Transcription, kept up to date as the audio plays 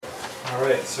All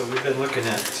right, so we've been looking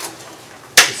at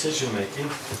decision making,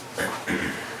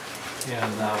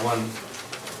 and one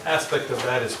aspect of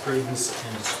that is prudence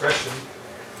and discretion.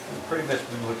 We've pretty much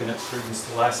been looking at prudence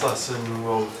the last lesson.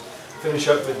 We'll finish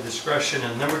up with discretion,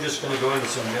 and then we're just going to go into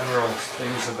some general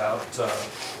things about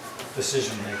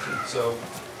decision making. So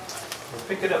we'll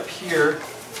pick it up here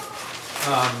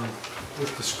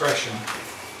with discretion.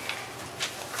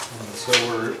 And so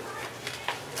we're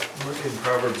in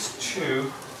Proverbs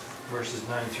 2, verses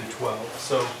 9 through 12.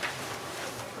 So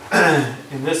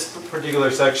in this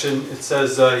particular section, it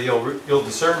says you'll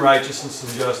discern righteousness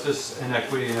and justice and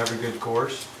equity in every good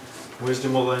course.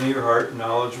 Wisdom will enter your heart,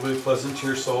 knowledge will be pleasant to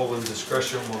your soul, and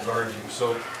discretion will guard you.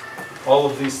 So all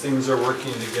of these things are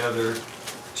working together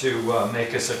to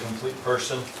make us a complete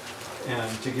person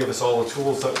and to give us all the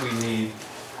tools that we need.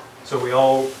 So we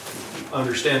all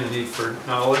understand the need for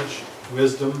knowledge,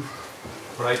 wisdom,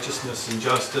 righteousness, and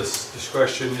justice.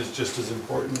 Discretion is just as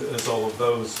important as all of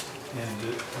those,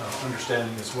 and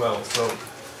understanding as well. So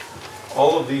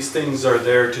all of these things are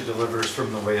there to deliver us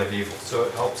from the way of evil. So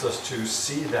it helps us to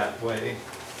see that way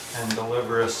and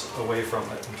deliver us away from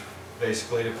it.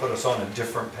 Basically to put us on a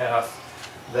different path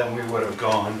than we would have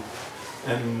gone.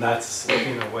 And that's,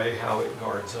 in a way, how it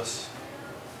guards us.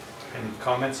 Any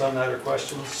comments on that or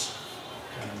questions?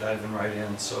 Kind of diving right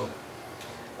in. So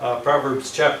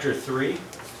Proverbs chapter 3.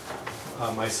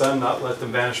 My son, not let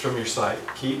them vanish from your sight.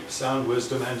 Keep sound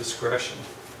wisdom and discretion.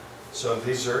 So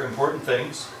these are important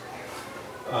things.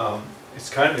 It's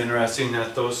kind of interesting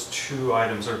that those two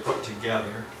items are put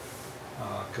together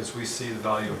because we see the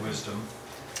value of wisdom.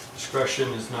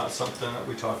 Discretion is not something that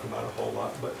we talk about a whole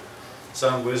lot, but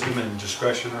sound wisdom and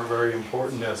discretion are very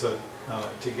important as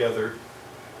together.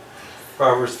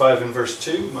 Proverbs 5 and verse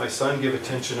 2, my son, give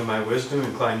attention to my wisdom,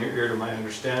 incline your ear to my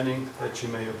understanding, that you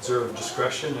may observe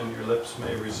discretion and your lips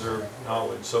may reserve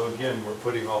knowledge. So again, we're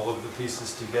putting all of the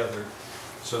pieces together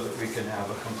so that we can have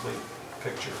a complete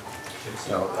picture.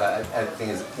 You know, I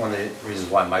think it's one of the reasons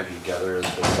why it might be together is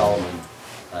that Solomon,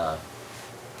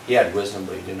 he had wisdom,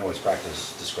 but he didn't always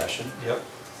practice discretion. Yep.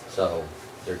 So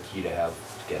they're key to have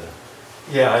together.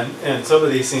 Yeah, and some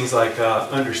of these things like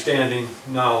understanding,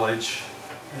 knowledge,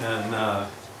 and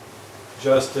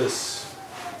justice,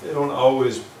 they don't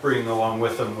always bring along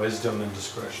with them wisdom and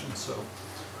discretion. So,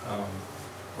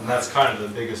 and that's kind of the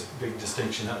big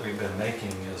distinction that we've been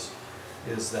making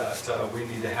is that we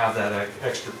need to have that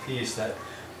extra piece, that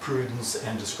prudence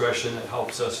and discretion that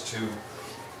helps us to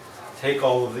take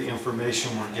all of the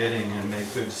information we're getting and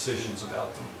make good decisions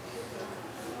about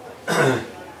them.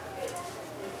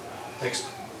 Next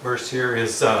verse here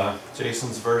is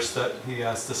Jason's verse that he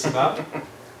asked us about.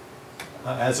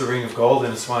 As a ring of gold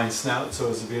in a swine's snout, so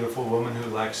is a beautiful woman who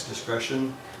lacks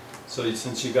discretion. So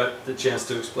since you got the chance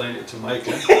to explain it to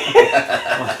Micah,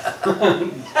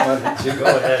 why don't you go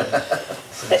ahead?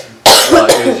 Well,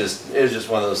 it was just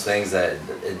one of those things that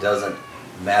it doesn't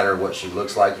matter what she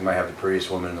looks like. You might have the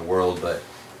prettiest woman in the world, but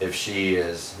if she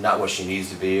is not what she needs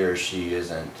to be, or she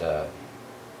isn't,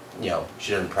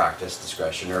 she doesn't practice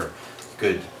discretion or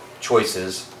good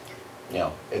choices,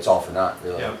 it's all for naught,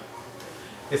 really. Yeah.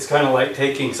 It's kind of like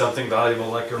taking something valuable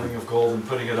like a ring of gold and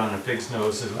putting it on a pig's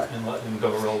nose and letting him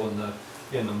go roll in the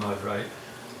mud, right?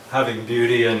 Having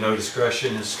beauty and no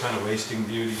discretion is kind of wasting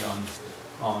beauty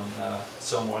on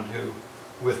someone who,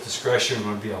 with discretion,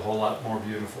 would be a whole lot more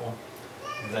beautiful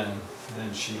than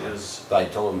she is. But I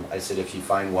told him, I said, if you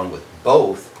find one with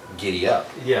both, giddy up.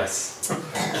 Yes.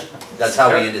 That's how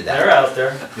we ended that. They're out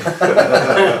there.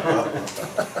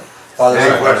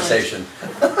 Father's conversation.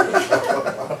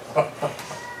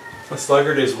 A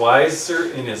sluggard is wiser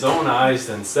in his own eyes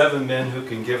than 7 men who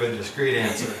can give a discreet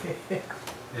answer.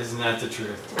 Isn't that the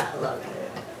truth? I love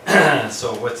it.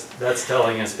 So that's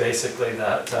telling us basically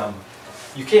that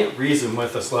you can't reason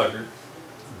with a sluggard.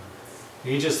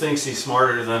 He just thinks he's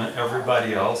smarter than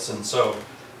everybody else, and so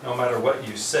no matter what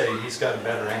you say, he's got a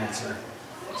better answer.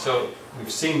 So we've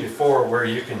seen before where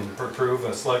you can reprove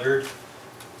a sluggard,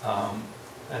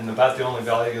 and about the only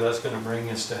value that's going to bring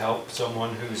is to help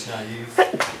someone who's naive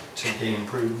to gain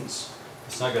prudence.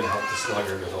 It's not going to help the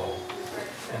sluggard at all.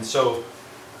 And so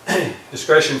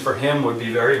discretion for him would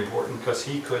be very important because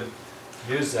he could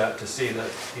use that to see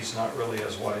that he's not really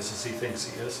as wise as he thinks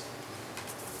he is.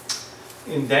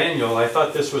 In Daniel, I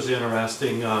thought this was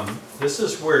interesting. This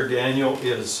is where Daniel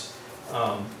is.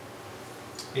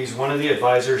 He's one of the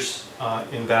advisors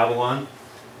in Babylon,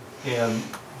 and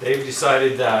they've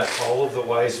decided that all of the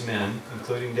wise men,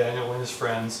 including Daniel and his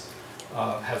friends,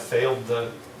 have failed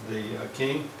the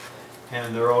king,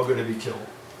 and they're all going to be killed.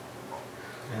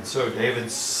 And so David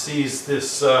sees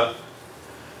this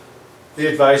the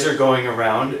advisor going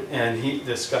around, and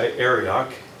this guy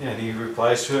Arioch, and he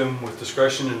replies to him with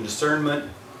discretion and discernment,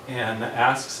 and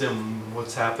asks him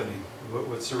what's happening.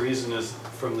 What's the reason is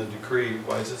from the decree?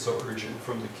 Why is it so urgent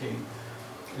from the king?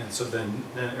 And so then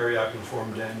Arioch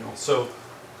informed Daniel. So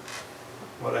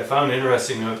what I found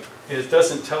interesting, it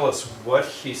doesn't tell us what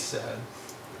he said.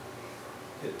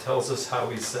 It tells us how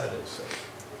he said it.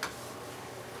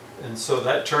 And so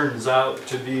that turns out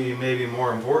to be maybe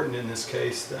more important in this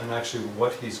case than actually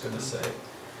what he's going to say.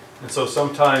 And so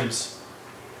sometimes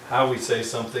how we say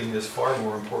something is far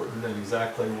more important than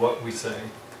exactly what we say.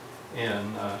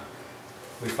 And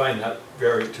we find that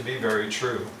to be very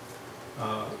true.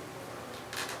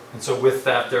 And so with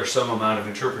that, there's some amount of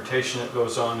interpretation that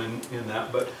goes on in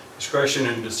that. But discretion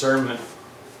and discernment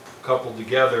coupled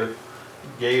together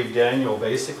gave Daniel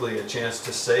basically a chance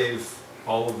to save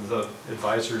all of the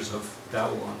advisors of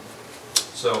Babylon.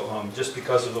 So just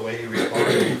because of the way he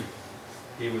responded,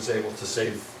 he was able to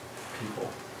save people.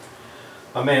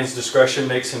 A man's discretion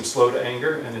makes him slow to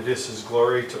anger, and it is his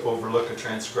glory to overlook a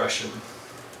transgression.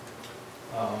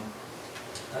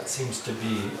 That seems to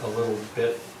be a little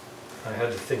bit, I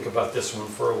had to think about this one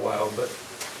for a while, but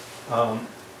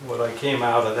what I came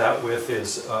out of that with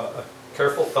is a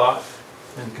careful thought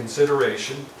and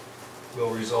consideration will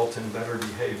result in better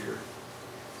behavior.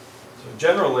 So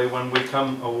generally, when we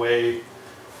come away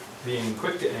being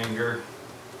quick to anger,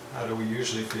 how do we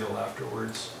usually feel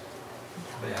afterwards?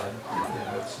 Bad.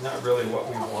 It's not really what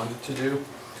we wanted to do.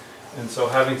 And so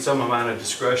having some amount of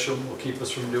discretion will keep us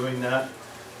from doing that.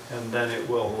 And then it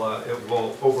will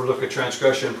overlook a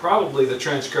transgression, probably the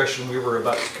transgression we were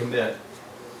about to commit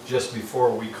just before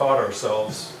we caught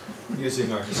ourselves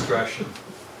using our discretion.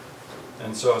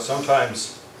 And so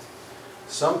sometimes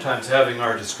having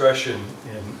our discretion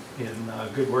in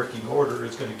good working order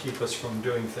is going to keep us from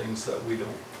doing things that we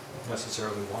don't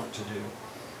necessarily want to do.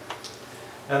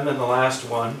 And then the last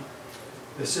one,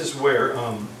 this is where,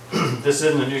 this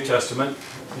is in the New Testament.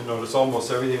 You notice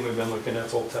almost everything we've been looking at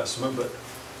is Old Testament, but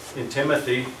in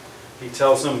Timothy, he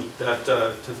tells them that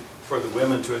for the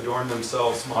women to adorn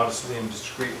themselves modestly and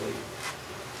discreetly,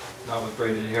 not with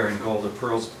braided hair and gold or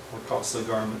pearls or costly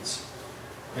garments.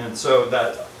 And so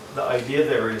that the idea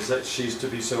there is that she's to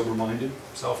be sober-minded,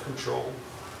 self-controlled,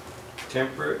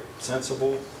 temperate,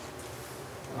 sensible,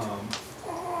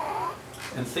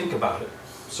 and think about it.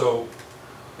 So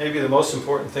maybe the most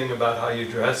important thing about how you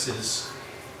dress is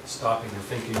stopping and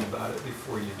thinking about it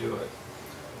before you do it.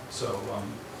 So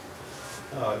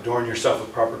adorn yourself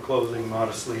with proper clothing,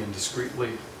 modestly and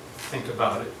discreetly. Think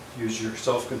about it. Use your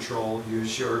self-control,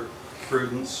 use your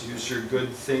prudence, use your good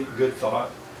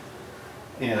thought.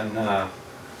 And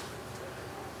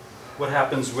what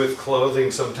happens with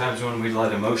clothing sometimes when we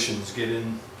let emotions get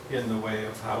in the way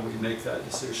of how we make that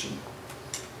decision?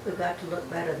 We've got to look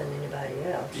better than anybody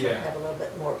else. Yeah. Have a little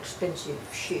bit more expensive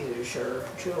shoes or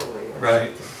jewelry or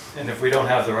Right. something. And if we don't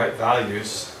have the right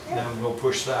values, Yeah. then we'll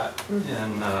push that, Mhm.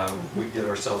 and we get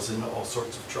ourselves into all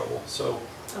sorts of trouble. So,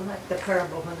 I like the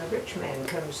parable when the rich man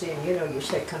comes in, you know, you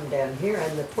say, come down here,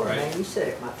 and the poor Right. man, you sit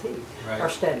at my feet. Right. Or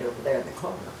stand over there in the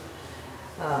corner.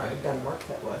 Right. It doesn't work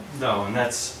that way. no, and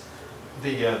that's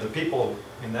the people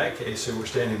in that case who were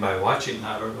standing by watching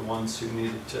that are the ones who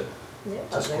needed to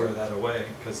Yeah, square that away,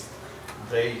 because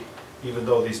they, even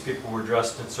though these people were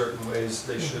dressed in certain ways,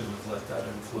 they shouldn't have let that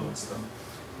influence them,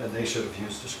 and they should have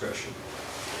used discretion.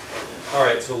 All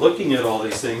right, so looking at all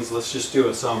these things, let's just do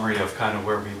a summary of kind of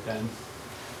where we've been.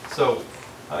 So,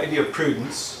 the idea of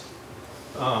prudence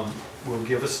will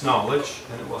give us knowledge,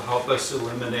 and it will help us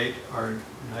eliminate our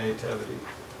naivety.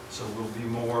 So we'll be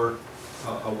more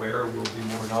aware, we'll be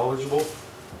more knowledgeable,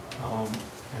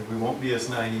 and we won't be as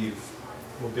naive.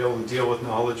 We'll be able to deal with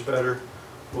knowledge better.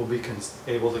 We'll be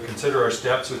able to consider our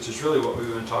steps, which is really what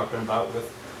we've been talking about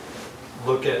with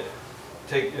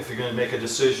if you're going to make a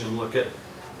decision, look at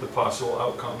the possible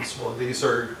outcomes. Well, these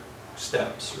are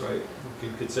steps, right? We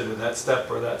can consider that step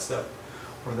or that step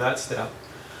or that step.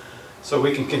 So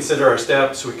we can consider our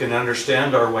steps, we can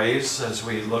understand our ways as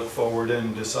we look forward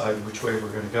and decide which way we're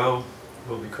going to go.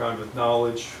 We'll be crowned with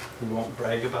knowledge. We won't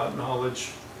brag about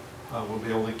knowledge. We'll be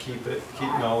able to keep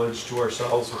knowledge to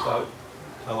ourselves without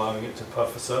allowing it to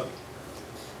puff us up.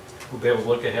 We'll be able to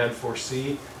look ahead,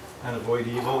 foresee, and avoid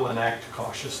evil and act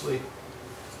cautiously.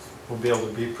 We'll be able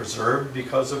to be preserved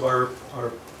because of our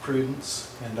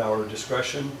prudence and our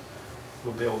discretion.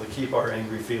 We'll be able to keep our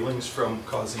angry feelings from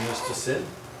causing us to sin.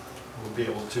 We'll be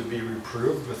able to be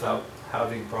reproved without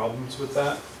having problems with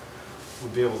that.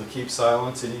 We'll be able to keep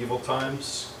silence in evil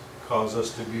times, cause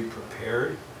us to be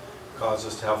prepared, cause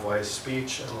us to have wise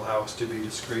speech, and allow us to be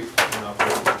discreet and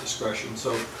operate with discretion.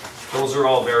 So those are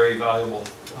all very valuable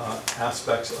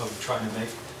aspects of trying to make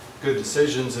good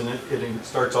decisions, and it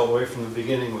starts all the way from the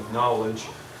beginning with knowledge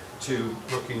to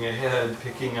looking ahead,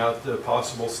 picking out the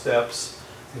possible steps,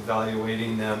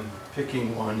 evaluating them,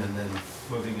 picking one, and then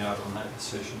moving out on that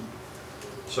decision.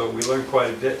 So we learned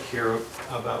quite a bit here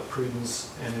about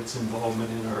prudence and its involvement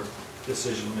in our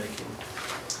decision making.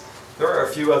 There are a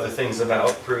few other things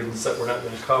about prudence that we're not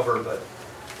going to cover, but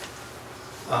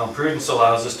prudence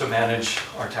allows us to manage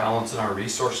our talents and our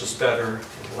resources better.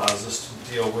 It allows us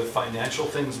to deal with financial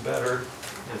things better.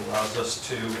 It allows us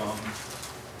to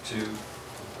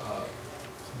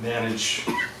manage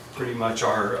pretty much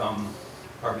our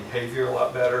behavior a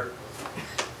lot better.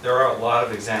 There are a lot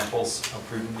of examples of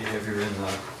prudent behavior in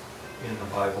the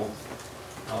Bible.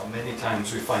 Many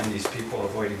times we find these people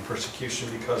avoiding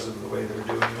persecution because of the way they're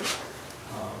doing it,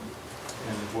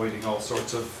 and avoiding all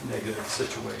sorts of negative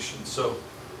situations. So,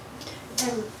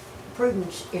 And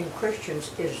prudence in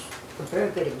Christians is a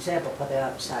very good example of the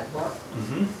outside world.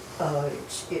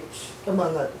 It's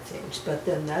among other things, but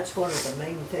then that's one of the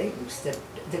main things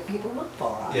that people look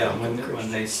for. I yeah, think, in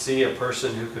when they Christians. see a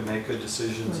person who can make good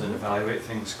decisions and evaluate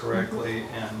things correctly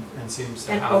and seems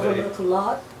to And have overlook a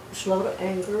lot, slow to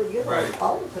anger, you know, Right.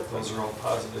 all of it. those are all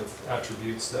positive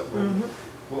attributes that Mhm.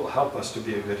 will help us to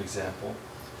be a good example.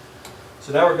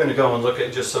 So now we're going to go and look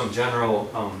at just some general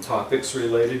topics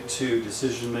related to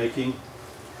decision making.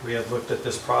 We had looked at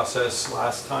this process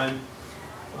last time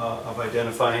of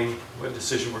identifying what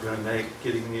decision we're going to make,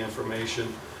 getting the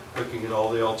information, looking at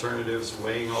all the alternatives,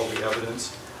 weighing all the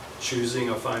evidence, choosing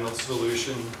a final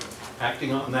solution,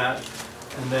 acting on that,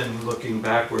 and then looking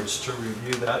backwards to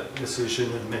review that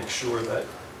decision and make sure that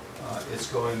it's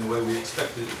going the way we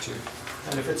expected it to.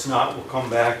 And if it's not, we'll come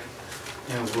back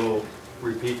and we'll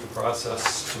repeat the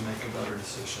process to make a better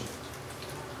decision.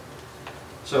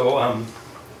 So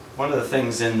one of the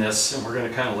things in this, and we're going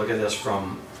to kind of look at this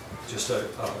from just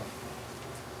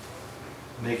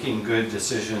making good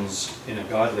decisions in a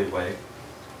godly way.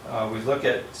 We look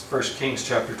at 1 Kings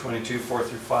chapter 22, 4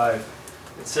 through 5.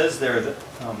 It says there that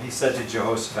he said to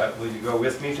Jehoshaphat, "Will you go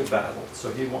with me to battle?"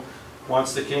 So he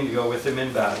wants the king to go with him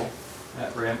in battle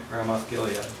at Ramoth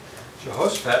Gilead.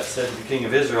 Jehoshaphat said to the king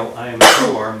of Israel, "I am as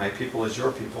you are, my people as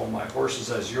your people, my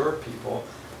horses as your people."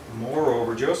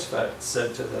 Moreover, Jehoshaphat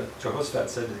said to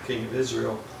the king of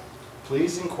Israel,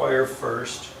 "Please inquire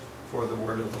first for the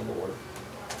word of the Lord."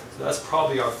 So that's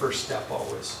probably our first step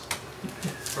always.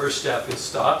 First step is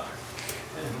stop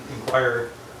and inquire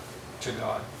to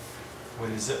God. What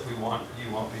is it you want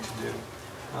me to do?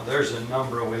 Now there's a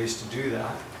number of ways to do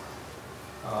that.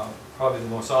 Probably the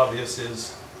most obvious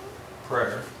is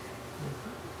prayer.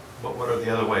 But what are the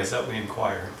other ways that we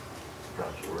inquire?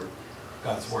 God's word.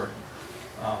 God's word.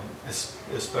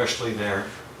 Especially there,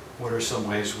 what are some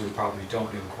ways we probably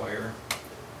don't inquire?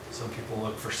 Some people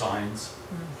look for signs.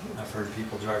 I've heard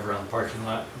people drive around the parking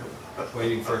lot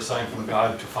waiting for a sign from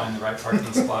God to find the right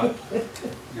parking spot.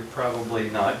 You're probably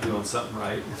not doing something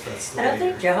right if that's the And I way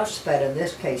think Jehoshaphat in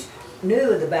this case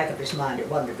knew in the back of his mind it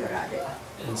wasn't a good idea.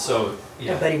 And so,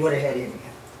 yeah. But he would have had anyhow.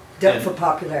 Done for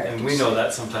popularity. And we know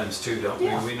that sometimes too, don't we?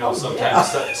 Yeah. We know Oh,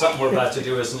 sometimes yeah. that something we're about to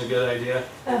do isn't a good idea.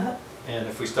 Uh-huh. And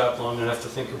if we stop long enough to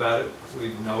think about it, we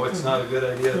know it's not a good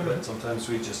idea, but sometimes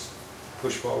we just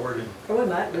push forward. Or we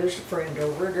might lose a friend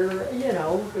over it, or, you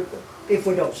know, if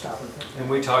we don't stop and think. And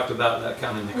we talked about that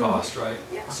counting the cost, right?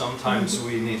 Yeah. Sometimes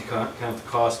we need to count the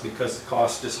cost because the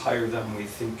cost is higher than we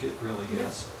think it really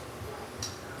is.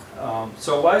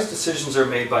 So wise decisions are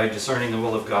made by discerning the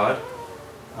will of God.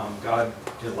 God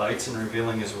delights in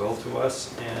revealing His will to us,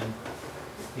 and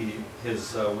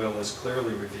His will is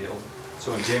clearly revealed.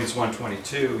 So in James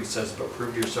 1:22, he says, "But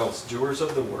prove yourselves doers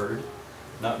of the word,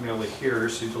 not merely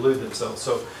hearers who delude themselves."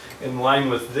 So in line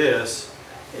with this,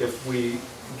 if we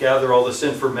gather all this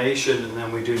information and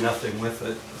then we do nothing with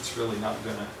it, it's really not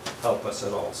going to help us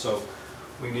at all. So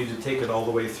we need to take it all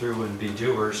the way through and be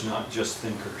doers, not just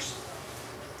thinkers.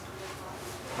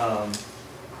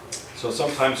 So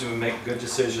sometimes we make good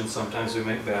decisions, sometimes we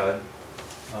make bad.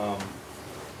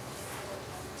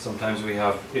 Sometimes we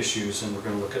have issues, and we're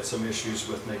going to look at some issues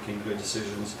with making good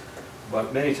decisions.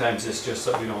 But many times it's just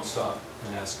that we don't stop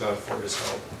and ask God for His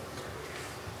help.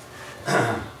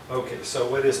 Okay, so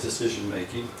what is decision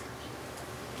making?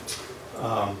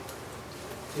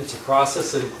 It's a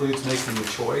process that includes making a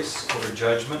choice or a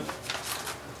judgment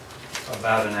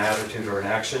about an attitude or an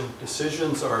action.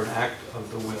 Decisions are an act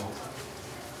of the will.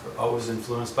 They're always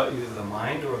influenced by either the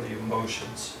mind or the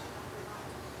emotions.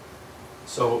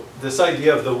 So this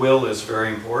idea of the will is very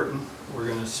important. We're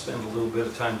going to spend a little bit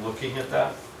of time looking at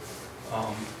that.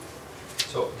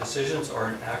 So decisions are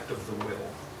an act of the will.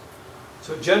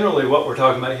 So generally what we're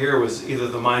talking about here was either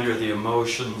the mind or the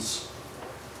emotions.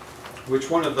 Which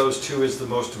one of those two is the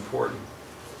most important?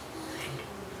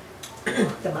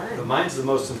 The mind. The mind's the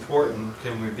most important.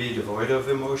 Can we be devoid of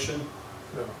emotion?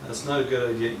 No. That's not a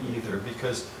good idea either,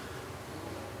 because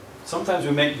sometimes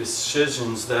we make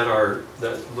decisions that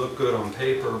look good on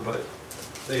paper, but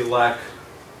they lack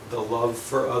the love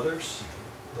for others.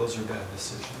 Those are bad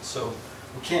decisions. So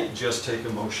we can't just take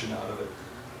emotion out of it.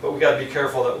 But we got to be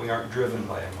careful that we aren't driven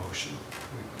by emotion.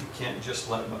 We can't just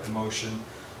let emotion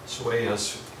sway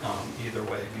us either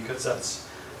way, because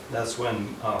that's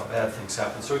when bad things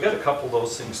happen. So we got to couple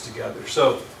those things together.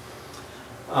 So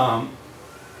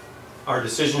our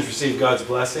decisions receive God's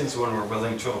blessings when we're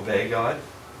willing to obey God.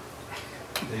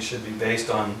 They should be based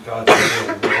on God's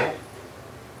revealed will.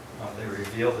 They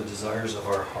reveal the desires of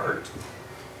our heart.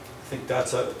 I think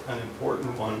that's an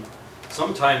important one.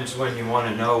 Sometimes when you want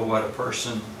to know what a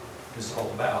person is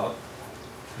all about,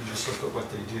 you just look at what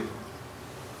they do.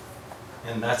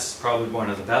 And that's probably one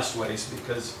of the best ways,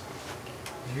 because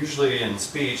usually in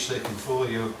speech they can fool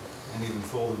you and even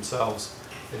fool themselves.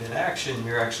 But in action,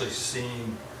 you're actually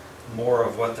seeing more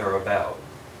of what they're about,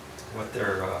 what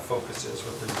their focus is,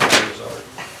 what their desires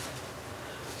are.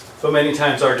 So many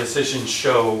times our decisions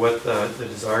show what the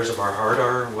desires of our heart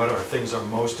are, what our things are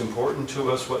most important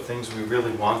to us, what things we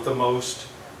really want the most.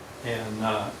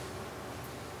 And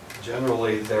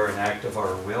generally they're an act of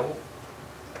our will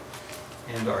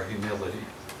and our humility.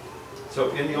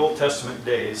 So in the Old Testament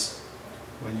days,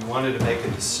 when you wanted to make a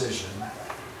decision,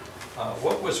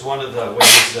 what was one of the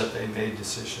ways that they made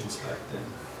decisions back then?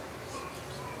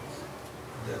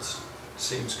 That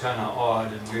seems kind of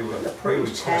odd, and we would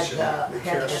priests had question it.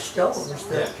 the stones,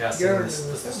 the Yeah, casting Urim the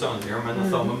and the stone, the Urim and the Mhm.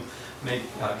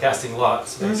 Thummim, casting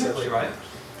lots, basically, right?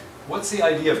 What's the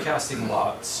idea of casting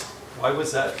lots? Why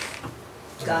was that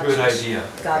a God's good dec- idea?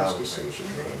 God's decision.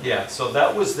 Then. Yeah, so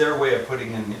that was their way of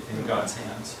putting it in God's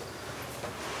hands.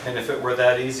 And if it were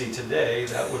that easy today,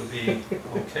 that would be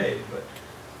okay, but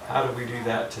how do we do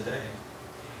that today?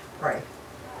 Pray.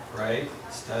 Right?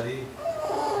 Study,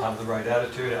 have the right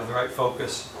attitude, have the right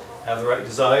focus, have the right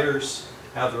desires,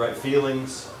 have the right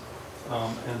feelings,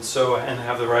 and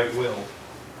have the right will,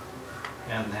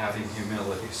 and having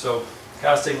humility. So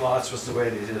casting lots was the way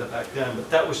they did it back then, but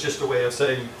that was just a way of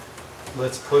saying,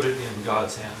 let's put it in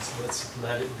God's hands. Let's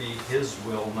let it be His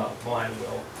will, not my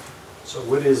will. So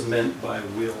what is meant by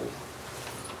will?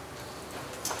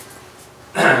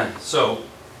 So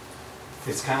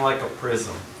it's kind of like a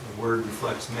prism. The word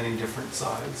reflects many different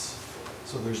sides.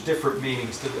 So there's different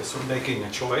meanings to this. When making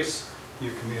a choice,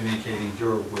 you're communicating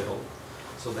your will.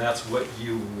 So that's what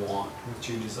you want, what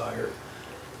you desire.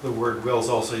 The word will is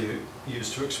also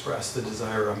used to express the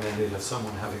desire or mandate of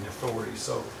someone having authority.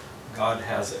 So God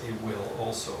has a will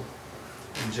also.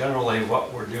 And generally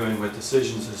what we're doing with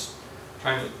decisions is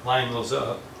trying to line those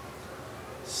up.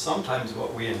 Sometimes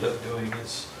what we end up doing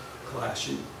is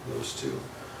clashing those two.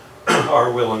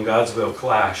 Our will and God's will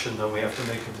clash, and then we have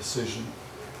to make a decision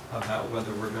about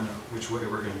which way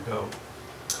we're gonna go.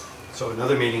 So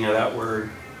another meaning of that word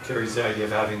carries the idea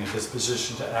of having a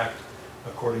disposition to act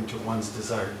according to one's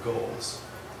desired goals.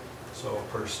 So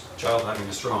a child having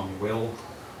a strong will,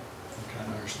 you kind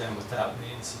of understand what that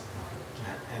means.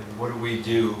 And what do we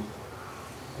do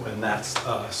when that's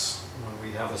us, when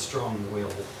we have a strong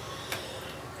will?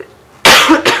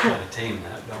 Kind of tame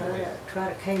that, don't we?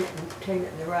 Try to tame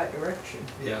it in the right direction.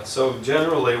 Yeah, so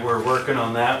generally we're working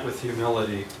on that with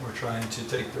humility. We're trying to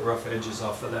take the rough edges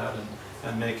off of that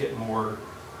and make it more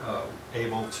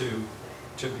able to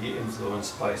be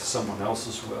influenced by someone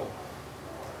else's will.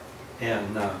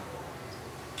 And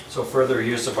so further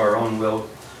use of our own will,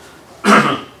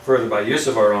 further by use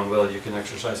of our own will, you can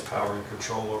exercise power and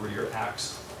control over your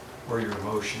acts or your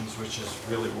emotions, which is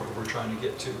really what we're trying to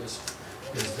get to is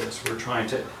this. We're trying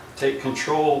to take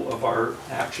control of our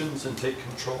actions and take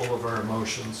control of our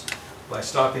emotions by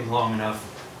stopping long enough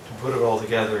to put it all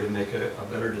together to make a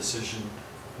better decision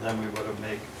than we would have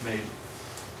made.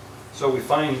 So we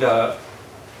find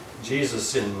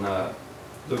Jesus in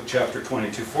Luke chapter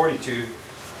 22:42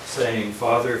 saying,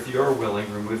 Father, if you're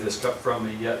willing, remove this cup from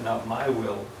me, yet not my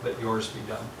will, but yours be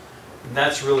done. And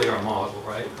that's really our model,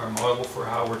 right? Our model for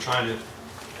how we're trying to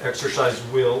exercise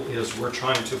will is we're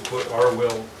trying to put our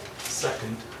will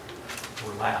second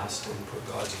or last and put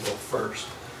God's will first.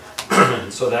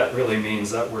 And so that really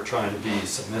means that we're trying to be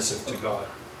submissive to God.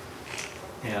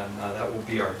 And that will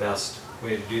be our best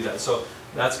way to do that. So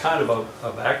that's kind of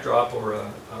a backdrop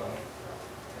or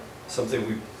something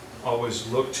we always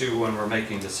look to when we're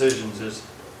making decisions is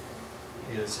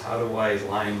is how do I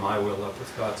line my will up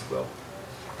with God's will?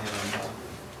 And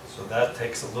so that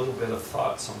takes a little bit of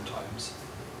thought sometimes.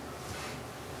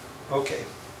 Okay,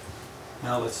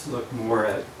 now let's look more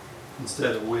at,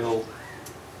 instead of will,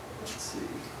 let's see,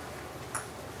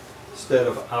 instead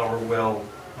of our will,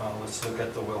 let's look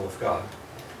at the will of God.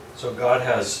 So God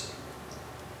has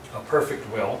a perfect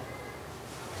will.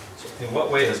 So in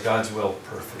what way is God's will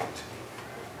perfect?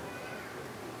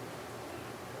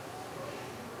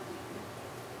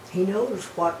 He knows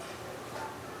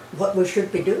what we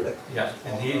should be doing. Yeah,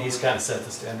 and he's kind of set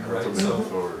the standard, right? That's So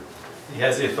authority. he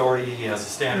has the authority, he has the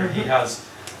standard, he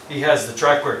has the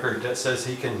track record that says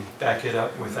he can back it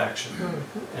up with action.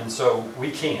 And so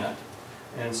we can't.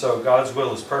 And so God's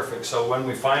will is perfect. So when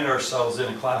we find ourselves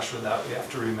in a clash with that, we have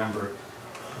to remember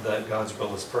that God's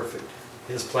will is perfect.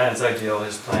 His plan's ideal,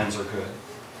 his plans are good.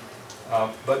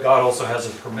 But God also has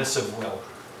a permissive will,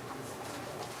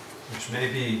 which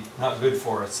may be not good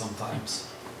for us sometimes.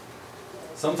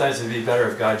 Sometimes it'd be better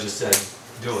if God just said,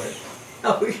 do it.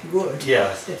 Oh, he would.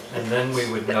 Yeah, and then we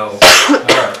would know, all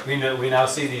right, we now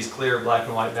see these clear black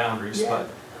and white boundaries, Yeah.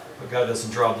 but God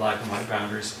doesn't draw black and white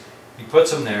boundaries. He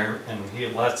puts them there and he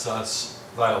lets us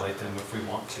violate them if we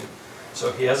want to.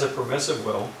 So he has a permissive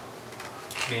will,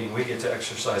 meaning we get to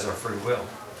exercise our free will.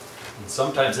 And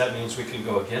sometimes that means we can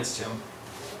go against him.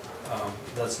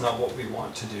 That's not what we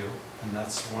want to do, and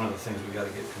that's one of the things we got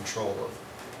to get control of.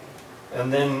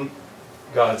 And then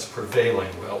God's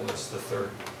prevailing will is the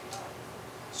third.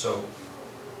 So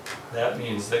that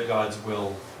means that God's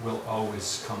will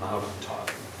always come out on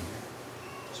top.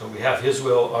 So we have his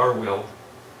will, our will.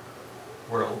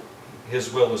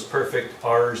 His will is perfect,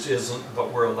 ours isn't,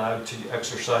 but we're allowed to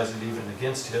exercise it even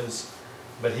against his,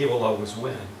 but he will always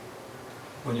win.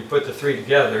 When you put the three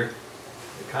together,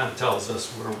 it kind of tells us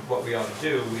what we ought to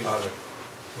do. We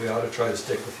ought to try to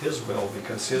stick with his will,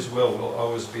 because his will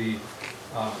always be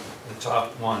the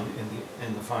top one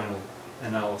in the final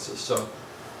analysis. So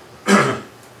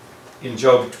in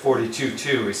Job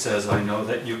 42:2, he says, I know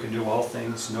that you can do all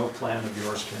things, no plan of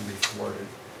yours can be thwarted.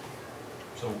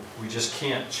 So we just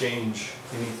can't change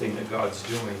anything that God's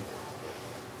doing.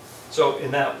 So in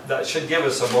that should give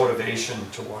us a motivation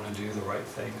to want to do the right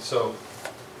thing. So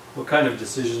what kind of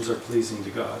decisions are pleasing to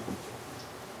God?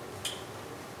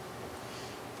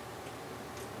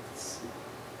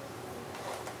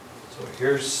 So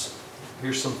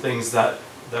here's some things that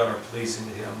are pleasing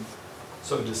to him.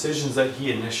 So decisions that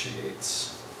he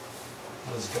initiates.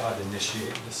 How does God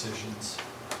initiate decisions?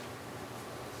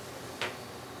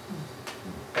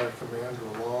 By command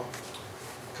or law.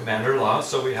 Command or law.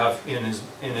 So we have in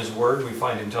his word, we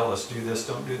find him tell us, do this,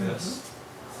 don't do this.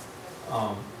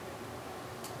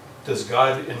 Does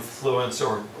God influence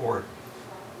or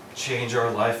change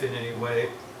our life in any way?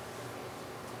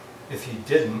 If he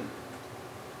didn't,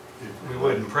 we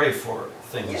wouldn't pray for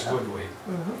things, Yeah. would we?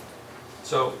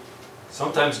 So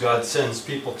sometimes God sends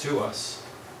people to us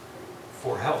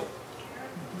for help,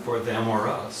 for them or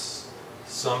us.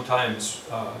 Sometimes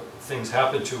things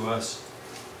happen to us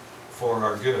for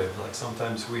our good. Like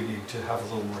sometimes we need to have a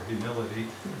little more humility.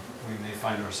 We may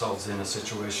find ourselves in a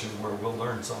situation where we'll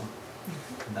learn some,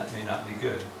 and that may not be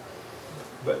good.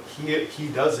 But he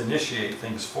does initiate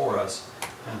things for us,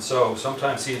 and so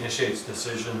sometimes he initiates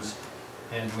decisions,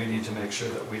 and we need to make sure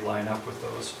that we line up with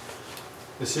those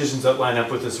decisions that line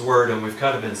up with his word. And we've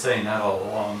kind of been saying that all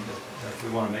along, that if we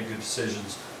want to make good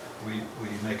decisions, we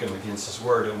make them against his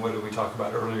word. And what did we talk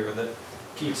about earlier that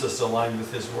keeps us aligned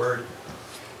with his word?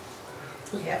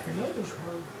 We have to know his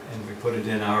word. And we put it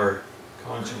in our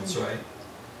conscience, right?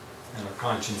 And our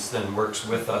conscience then works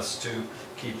with us to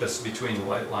keep us between the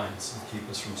white lines and keep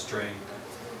us from straying.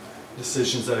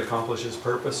 Decisions that accomplish his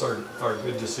purpose are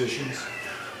good decisions.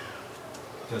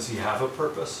 Does he have a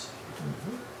purpose?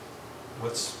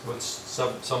 What's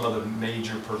some of the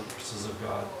major purposes of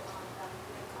God?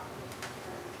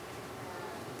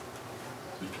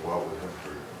 To dwell with him,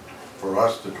 for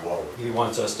us to dwell with him. He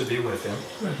wants us to be with him.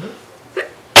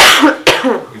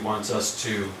 He wants us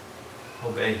to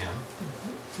obey him.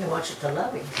 He wants us to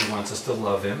love him. He wants us to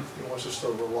love him. He wants us to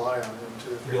rely on him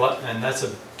too. And that's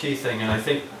a key thing. And I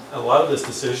think a lot of this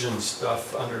decision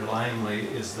stuff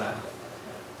underlyingly is that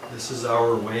this is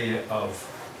our way of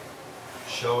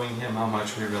showing him how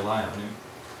much we rely on him,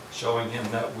 showing him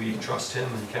that we trust him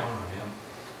and count on him.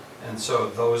 And so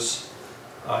those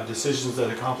decisions that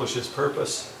accomplish his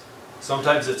purpose,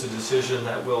 sometimes it's a decision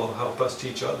that will help us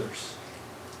teach others,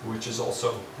 which is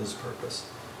also his purpose.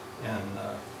 And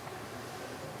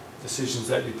decisions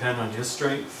that depend on his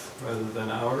strength rather than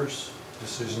ours,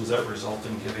 decisions that result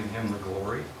in giving him the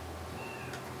glory,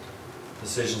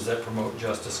 decisions that promote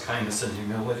justice, kindness, and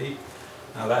humility,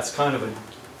 Now that's kind of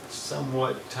a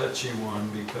somewhat touchy one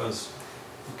because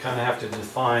you kind of have to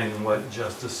define what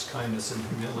justice, kindness, and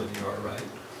humility are, right?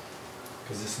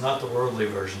 Because it's not the worldly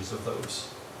versions of those.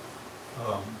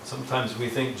 Sometimes we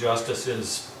think justice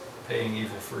is paying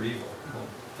evil for evil. Well,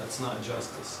 that's not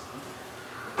justice.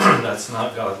 That's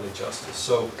not godly justice.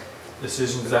 So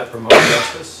decisions that promote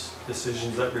justice,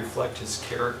 decisions that reflect his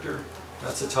character,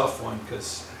 that's a tough one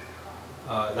because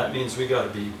that means we got to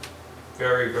be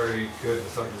very, very good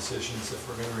with our decisions if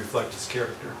we're going to reflect his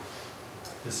character.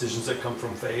 Decisions that come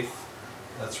from faith,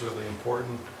 that's really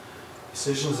important.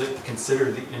 Decisions that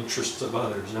consider the interests of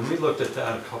others. And we looked at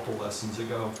that a couple lessons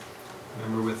ago.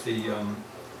 Remember with the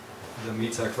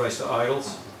meat sacrifice to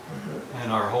idols?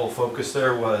 And our whole focus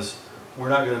there was we're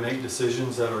not going to make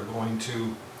decisions that are going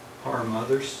to harm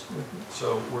others.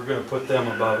 So we're going to put them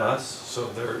above us. So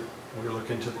we're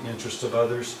looking to the interest of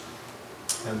others.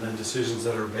 And then decisions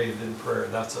that are bathed in prayer.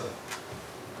 That's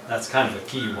kind of a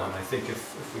key one. I think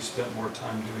if we spent more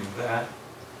time doing that,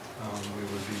 we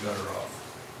would be better off.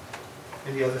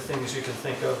 Any other things you can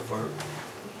think of or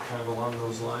kind of along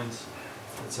those lines?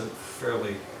 It's a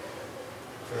fairly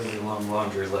long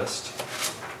laundry list.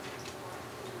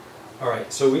 All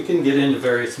right, so we can get into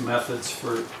various methods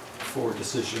for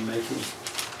decision making.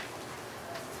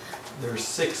 There's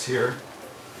 6 here.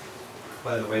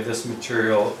 By the way, this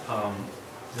material,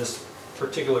 this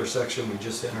particular section we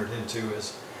just entered into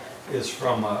is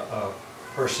from a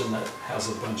person that has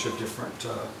a bunch of different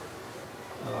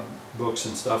books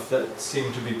and stuff that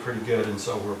seem to be pretty good, and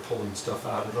so we're pulling stuff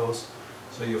out of those.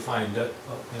 So you'll find that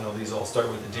these all start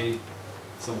with a D,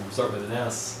 some of them start with an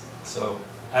S. So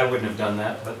I wouldn't have done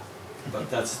that, but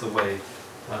that's the way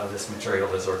this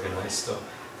material is organized. So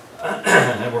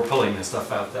and we're pulling this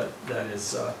stuff out that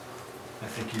is I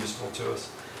think useful to us.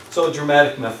 So a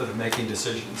dramatic method of making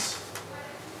decisions.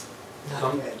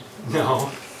 Not good.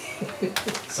 No.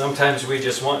 Sometimes we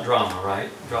just want drama, right?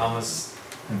 Dramas,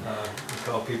 we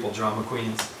call people drama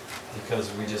queens because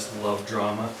we just love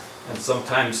drama. And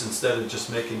sometimes instead of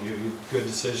just making a good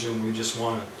decision, we just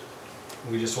want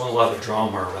a lot of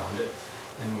drama around it.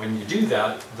 And when you do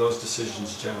that, those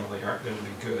decisions generally aren't going to be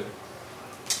good.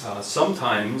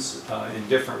 Sometimes in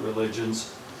different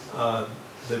religions,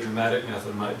 the dramatic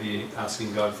method might be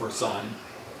asking God for a sign.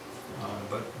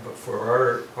 But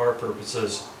for our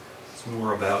purposes, it's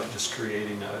more about just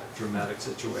creating a dramatic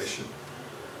situation.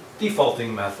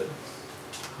 Defaulting method.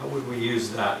 How would we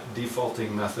use that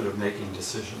defaulting method of making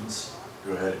decisions?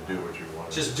 Go ahead and do what you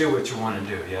want. Just do what you want to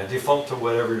do. Yeah, default to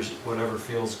whatever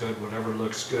feels good, whatever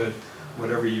looks good,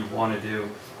 whatever you want to do.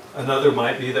 Another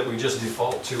might be that we just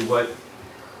default to what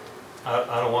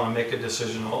I don't want to make a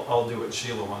decision. I'll do what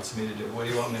Sheila wants me to do. What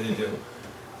do you want me to do?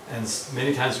 And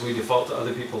many times we default to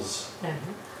other people's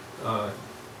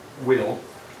will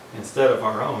instead of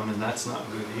our own, and that's not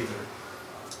good either.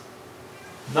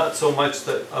 Not so much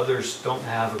that others don't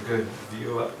have a good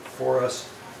view for us,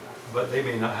 but they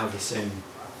may not have the same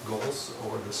goals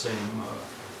or the same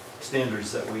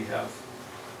standards that we have.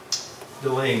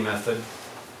 Delaying method.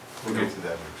 We'll get to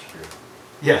that next year.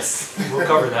 Yes, we'll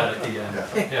cover that at the end.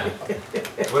 Yeah.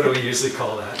 What do we usually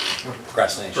call that?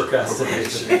 Procrastination.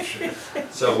 Procrastination.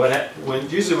 So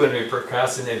usually when we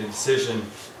procrastinate a decision,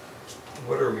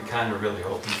 what are we kind of really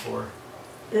hoping for?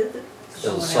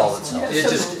 It'll solve itself. It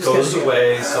just goes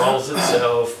away, solves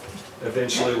itself.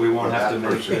 Eventually we won't have to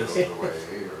make this.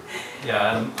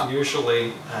 Yeah, and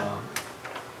usually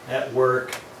at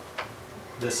work,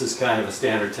 this is kind of a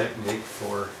standard technique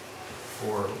for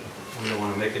when you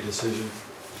want to make a decision.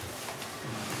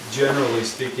 Generally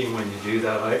speaking, when you do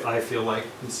that, I feel like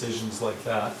decisions like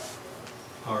that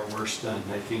are worse than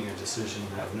making a decision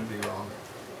and having it be wrong.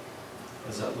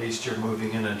 Because at least you're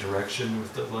moving in a direction.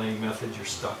 With the delaying method, you're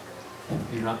stuck.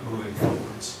 You're not moving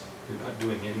forwards. You're not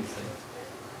doing anything.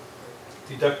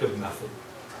 Deductive method.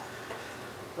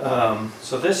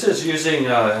 So this is using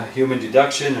human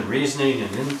deduction and reasoning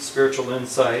and spiritual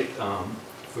insight.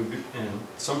 And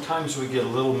sometimes we get a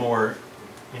little more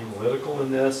analytical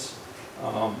in this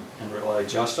and rely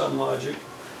just on logic.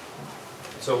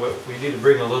 So we need to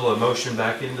bring a little emotion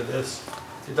back into this.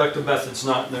 Deductive method's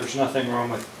there's nothing wrong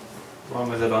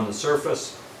with it on the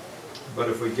surface, but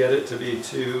if we get it to be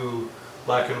too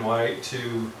black and white,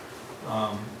 too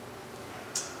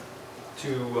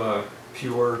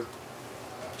pure,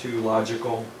 too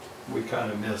logical, we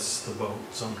kind of miss the boat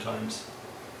sometimes.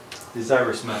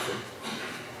 Desirous method.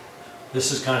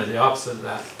 This is kind of the opposite of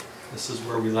that. This is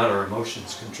where we let our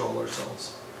emotions control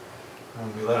ourselves.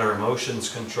 When we let our emotions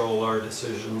control our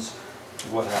decisions,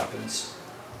 what happens?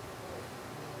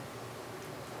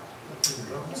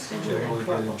 Generally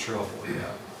get in trouble,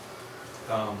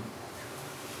 yeah.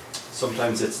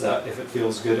 Sometimes it's that if it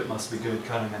feels good, it must be good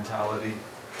kind of mentality.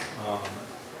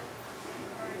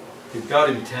 Did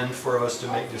God intend for us to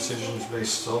make decisions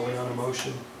based solely on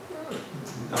emotion?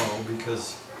 No,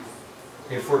 because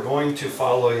if we're going to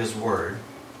follow His Word,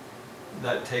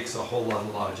 that takes a whole lot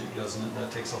of logic, doesn't it? That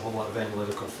takes a whole lot of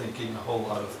analytical thinking, a whole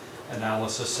lot of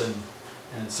analysis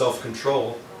and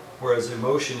self-control. Whereas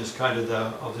emotion is kind of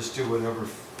the, I'll just do whatever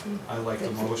I like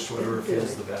the most, whatever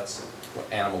feels the best.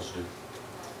 What animals do.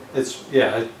 It's,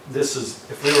 yeah, this is,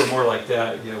 if we were more like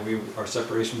that, yeah, our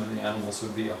separation from the animals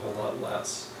would be a whole lot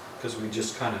less, because we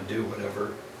just kind of do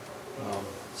whatever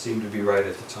seemed to be right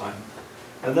at the time.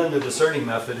 And then the discerning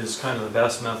method is kind of the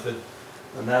best method,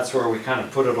 and that's where we kind of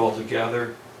put it all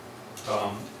together.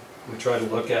 We try to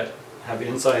look at, have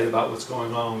insight about what's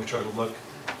going on. We try to look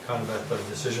kind of at the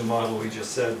decision model we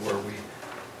just said,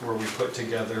 where we put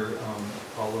together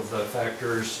all of the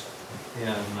factors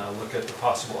and look at the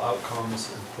possible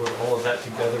outcomes and put all of that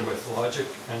together with logic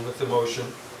and with emotion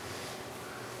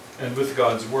and with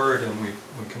God's Word, and we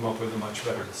come up with a much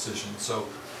better decision. So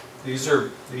these are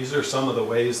some of the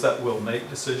ways that we'll make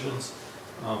decisions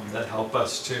that help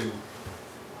us to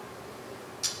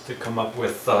come up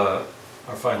with our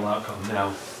final outcome.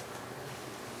 Now,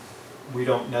 we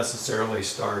don't necessarily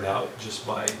start out just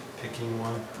by picking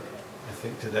one. I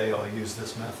think today I'll use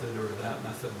this method or that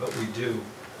method, but we do.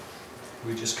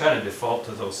 We just kind of default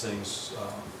to those things.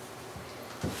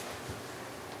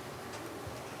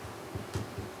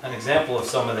 An example of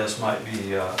some of this might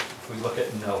be if we look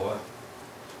at Noah.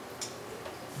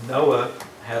 Noah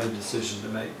had a decision to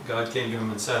make. God came to him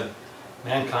and said,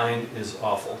 mankind is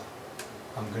awful.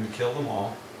 I'm going to kill them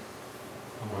all.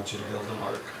 I want you to build an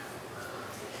ark.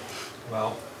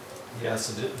 Well, he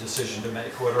has a decision to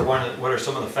make. What are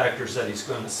some of the factors that he's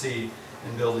going to see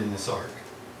in building this ark?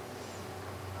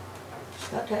 He's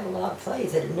got to have a lot of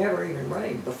faith. It had never even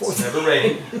rained before. It's never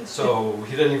rained, so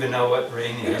he doesn't even know what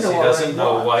rain is. He know what doesn't rain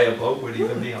know was. why a boat would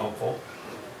even be helpful.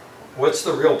 What's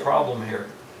the real problem here?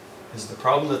 Is the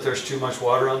problem that there's too much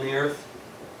water on the earth?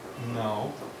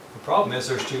 No. The problem is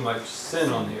there's too much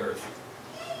sin on the earth.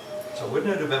 So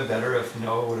wouldn't it have been better if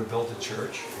Noah would have built a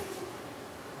church?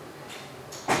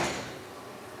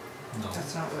 No.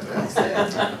 That's not what I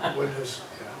said. Witness,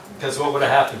 Because what would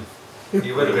have happened?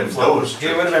 He would have been Noah's floating.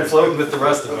 He would have been floating with the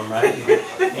rest of them, right?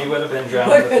 He would have been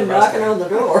drowned We've with the been rest knocking of on the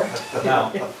door. them. Now,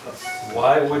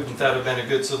 why wouldn't that have been a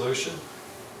good solution?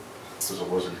 because it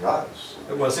wasn't God's.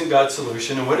 It wasn't God's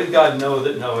solution. And what did God know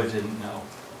that Noah didn't know?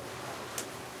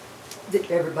 That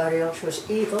everybody else was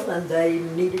evil and they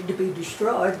needed to be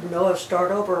destroyed. Noah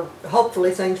start over.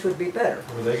 Hopefully things would be better.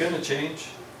 Were they going to change?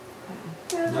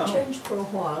 Yeah, No. they changed for a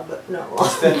while, but no.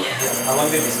 How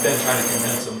long did he spend trying to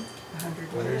convince them?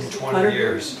 120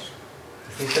 years.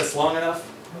 You think that's long enough?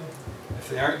 If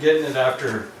they aren't getting it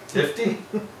after 50,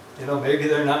 maybe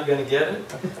they're not going to get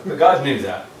it. But God knew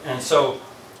that. And so,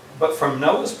 but from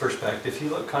Noah's perspective, he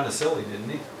looked kind of silly, didn't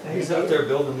he? He's out there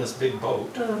building this big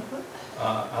boat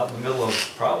out in the middle of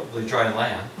probably dry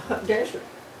land. Desert.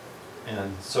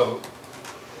 And so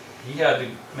he had to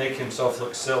make himself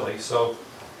look silly. So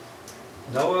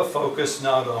Noah focused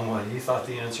not on what he thought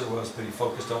the answer was, but he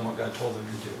focused on what God told him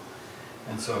to do.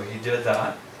 And so he did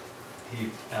that. He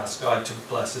asked God to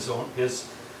bless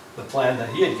the plan that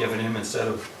he had given him instead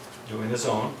of doing his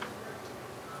own.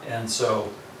 And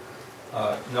so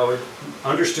Noah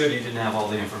understood he didn't have all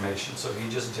the information, so he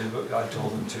just did what God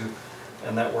told him to,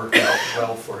 and that worked out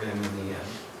well for him in the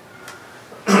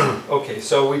end. Okay,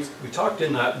 so we talked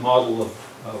in that model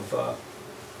of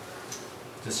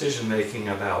decision making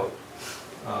about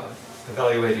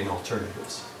evaluating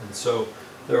alternatives, and so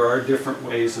there are different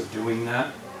ways of doing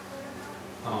that,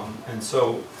 and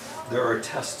so there are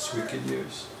tests we can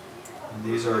use, and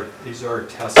these are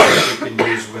tests that we can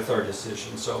use with our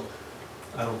decision. So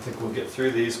I don't think we'll get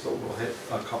through these, but we'll hit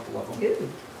a couple of them. Good.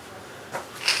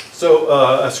 So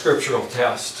a scriptural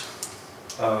test.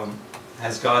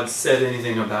 Has God said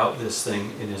anything about this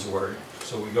thing in His Word?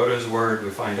 So we go to His Word, we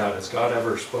find out, has God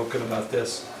ever spoken about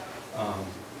this?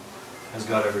 Has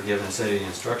God ever given us any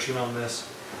instruction on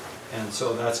this? And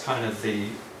so that's kind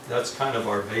of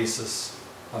our basis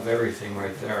of everything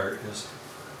right there.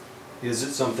 Is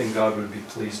it something God would be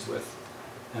pleased with?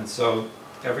 And so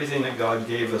everything that God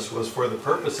gave us was for the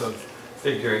purpose of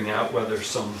figuring out whether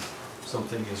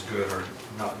something is good or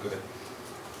not good.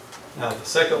 Now the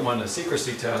second one, the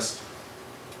secrecy test,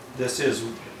 this is,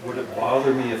 would it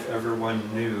bother me if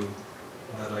everyone knew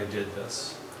that I did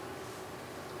this?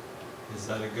 Is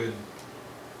that a good,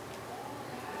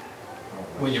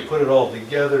 when you put it all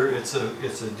together, it's a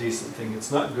decent thing.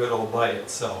 It's not good all by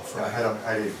itself, right?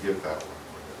 I didn't get that one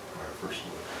when I first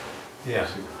looked. Yeah.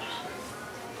 See what you're saying.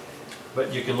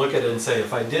 But you can look at it and say,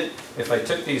 if I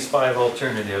took these 5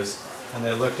 alternatives and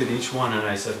I looked at each one and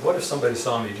I said, what if somebody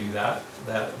saw me do that,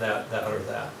 or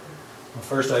that? Well,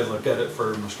 first I look at it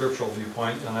from a scriptural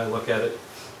viewpoint, and I look at it,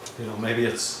 maybe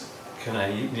it's, can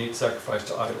I eat meat sacrificed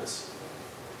to idols?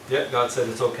 Yeah, God said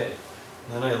it's okay.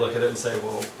 Then I look at it and say,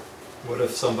 well, what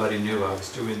if somebody knew I was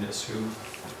doing this who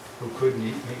couldn't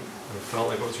eat meat, or felt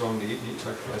like it was wrong to eat meat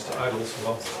sacrificed to idols?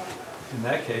 Well, in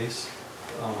that case,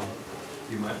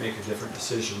 you might make a different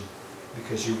decision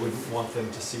because you wouldn't want them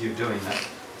to see you doing that.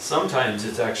 Sometimes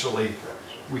it's actually,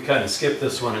 we kind of skip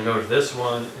this one and go to this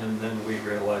one, and then we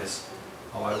realize,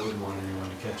 oh, I wouldn't want anyone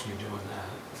to catch me doing that.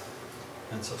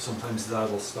 And so sometimes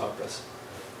that'll stop us.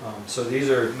 So these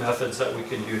are methods that we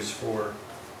can use for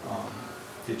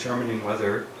determining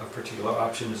whether a particular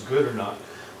option is good or not.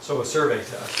 So a survey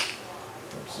test.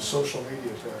 It's the social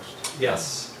media test.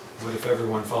 Yes. What if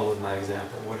everyone followed my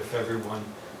example? What if everyone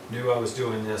knew I was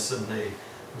doing this and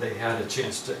they had a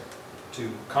chance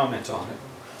to comment on it?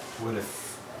 What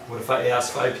if I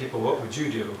asked 5 people, what would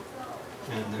you do?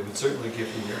 And they would certainly give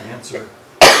me their answer.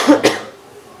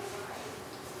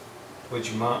 What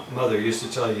your mother used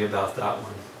to tell you about that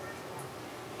one.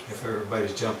 If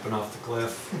everybody's jumping off the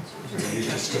cliff, you're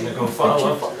just going to go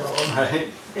follow, right?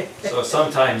 So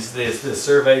sometimes the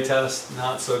survey test,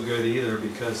 not so good either,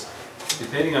 because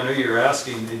depending on who you're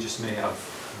asking, they just may have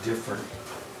different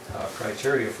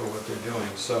criteria for what they're doing.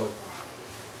 So,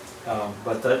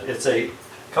 but it's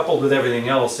coupled with everything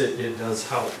else, it does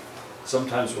help.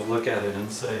 Sometimes we'll look at it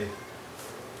and say,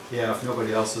 yeah, if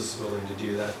nobody else is willing to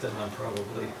do that, then I'm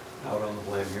probably out on the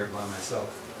blame here by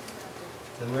myself.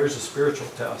 Then there's a spiritual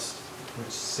test,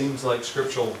 which seems like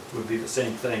scriptural would be the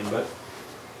same thing, but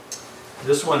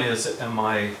this one is, am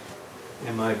I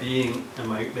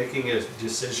making a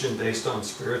decision based on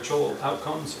spiritual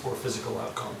outcomes or physical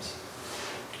outcomes?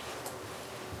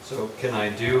 So can I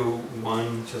do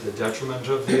one to the detriment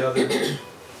of the other? You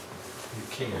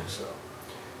can. So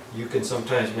you can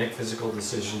sometimes make physical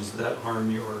decisions that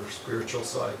harm your spiritual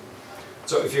side.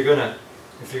 So if you're gonna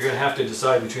have to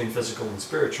decide between physical and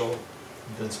spiritual,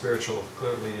 then spiritual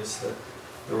clearly is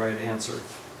the right answer.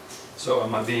 So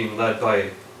am I being led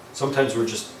by, sometimes we're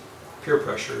just, peer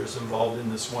pressure is involved in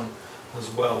this one as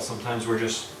well. Sometimes we're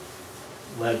just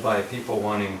led by people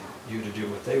wanting you to do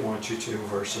what they want you to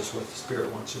versus what the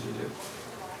Spirit wants you to do.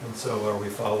 And so are we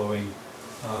following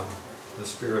the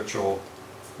spiritual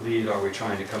lead? Are we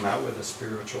trying to come out with a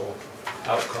spiritual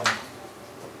outcome?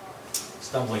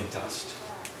 Stumbling test.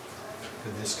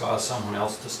 Could this cause someone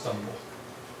else to stumble?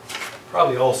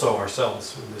 Probably also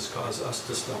ourselves. Would this cause us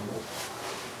to stumble?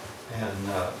 And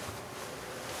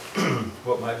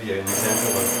what might be an example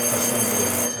of a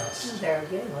stumbling test? There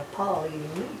again, with Paul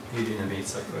eating meat. Eating a meat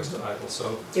sacrificed to idols.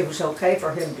 So It was okay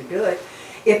for him to do it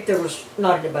if there was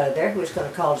not anybody there who was going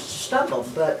to cause us to stumble,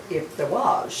 but if there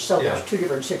was. So Yeah. there's 2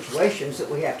 different situations that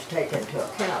we have to take into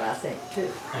account, I think, too.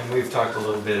 And we've talked a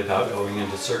little bit about going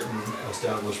into certain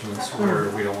establishments where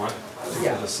we don't want people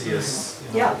Yeah. to see us.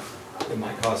 Yeah. It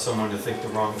might cause someone to think the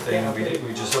wrong thing. Yeah.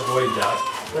 We just avoid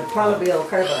that. Would probably be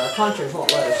okay, but our conscience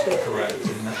won't let us do it. Correct.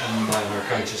 And then our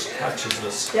conscience catches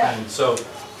us. Yeah. And so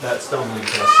that stumbling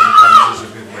test sometimes is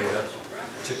a good way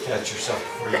to catch yourself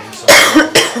before you do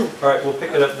something. All right, we'll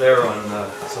pick it up there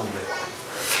on Sunday.